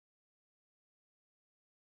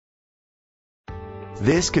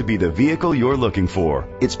This could be the vehicle you're looking for.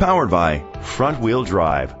 It's powered by front-wheel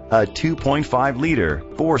drive, a 2.5-liter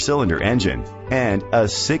 4-cylinder engine, and a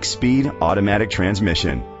 6-speed automatic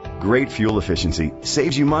transmission. Great fuel efficiency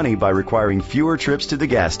saves you money by requiring fewer trips to the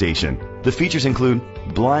gas station. The features include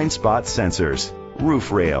blind spot sensors,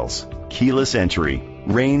 roof rails, keyless entry,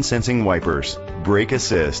 rain-sensing wipers, brake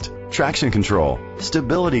assist, traction control,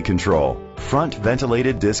 stability control, front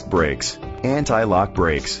ventilated disc brakes, anti-lock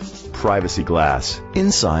brakes, privacy glass.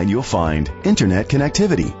 Inside you'll find internet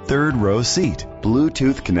connectivity, third row seat,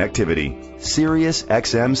 Bluetooth connectivity, Sirius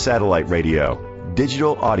XM satellite radio,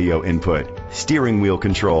 digital audio input, steering wheel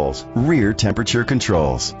controls, rear temperature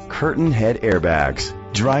controls, curtain head airbags,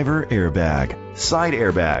 driver airbag, side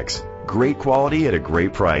airbags. Great quality at a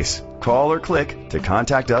great price. Call or click to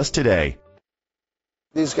contact us today.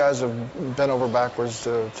 These guys have bent over backwards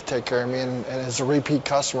to take care of me, and as a repeat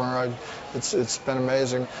customer, it's been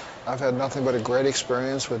amazing. I've had nothing but a great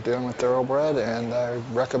experience with dealing with Thoroughbred, and I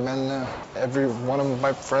recommend every one of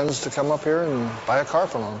my friends to come up here and buy a car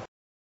from them.